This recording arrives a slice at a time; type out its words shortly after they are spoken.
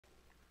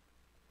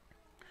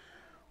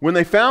When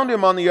they found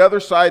him on the other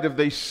side of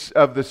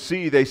the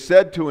sea, they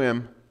said to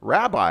him,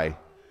 "Rabbi,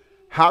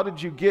 how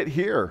did you get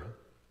here?"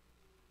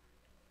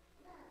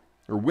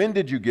 Or when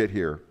did you get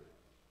here?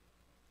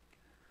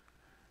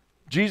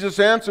 Jesus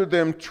answered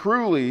them,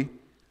 "Truly,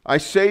 I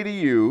say to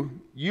you,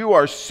 you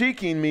are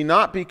seeking me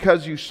not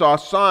because you saw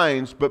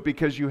signs, but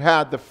because you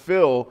had the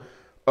fill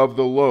of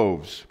the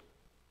loaves.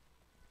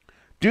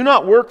 Do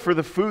not work for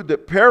the food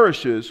that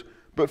perishes,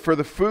 but for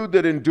the food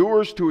that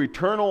endures to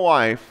eternal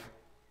life,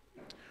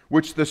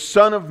 which the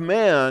Son of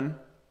Man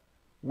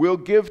will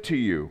give to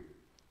you.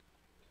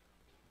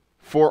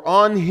 For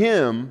on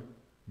him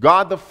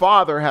God the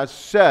Father has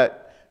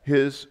set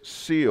his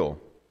seal."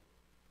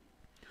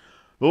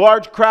 The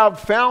large crowd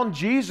found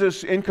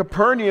Jesus in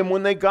Capernaum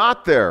when they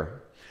got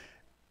there.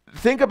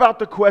 Think about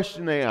the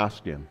question they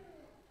asked him.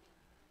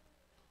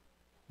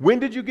 When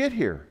did you get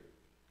here?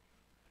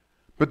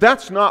 But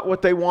that's not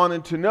what they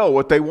wanted to know.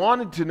 What they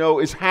wanted to know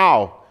is,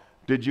 how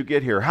did you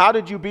get here? How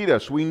did you beat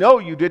us? We know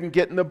you didn't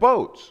get in the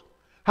boats.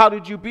 How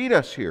did you beat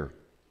us here?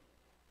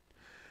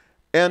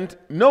 And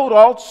note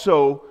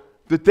also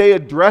that they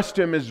addressed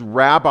him as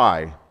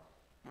Rabbi.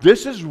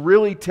 This is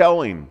really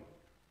telling.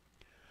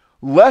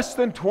 Less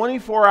than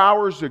 24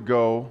 hours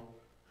ago,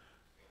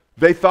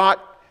 they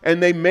thought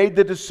and they made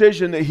the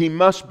decision that he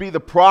must be the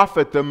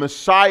prophet, the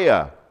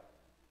Messiah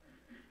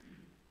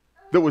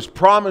that was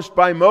promised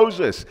by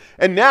Moses.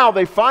 And now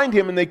they find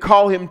him and they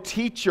call him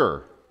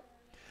teacher.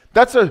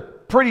 That's a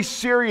pretty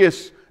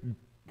serious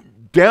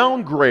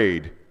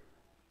downgrade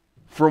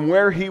from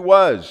where he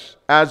was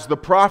as the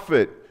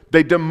prophet.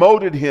 They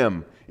demoted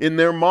him in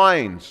their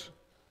minds.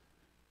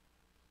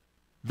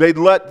 They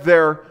let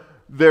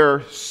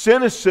their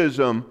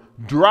cynicism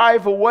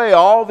drive away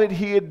all that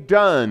he had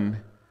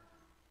done,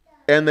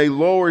 and they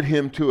lowered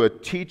him to a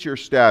teacher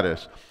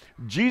status.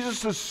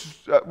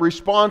 Jesus'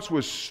 response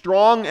was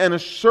strong and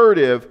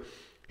assertive.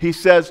 He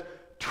says,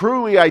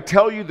 "Truly, I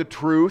tell you the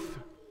truth."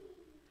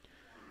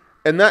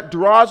 And that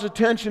draws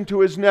attention to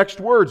his next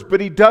words,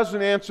 but he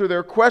doesn't answer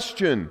their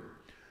question.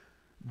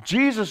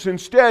 Jesus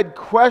instead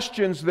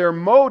questions their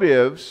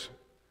motives.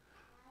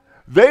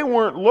 They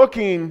weren't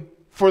looking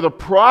for the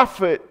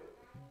prophet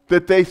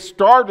that they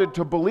started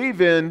to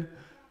believe in.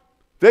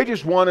 They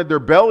just wanted their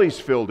bellies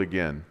filled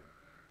again.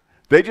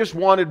 They just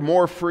wanted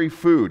more free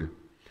food.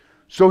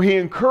 So he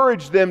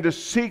encouraged them to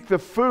seek the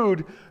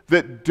food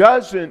that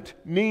doesn't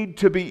need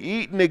to be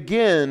eaten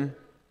again,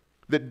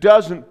 that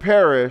doesn't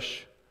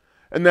perish,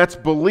 and that's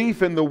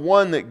belief in the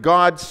one that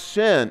God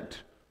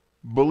sent,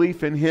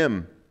 belief in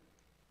him.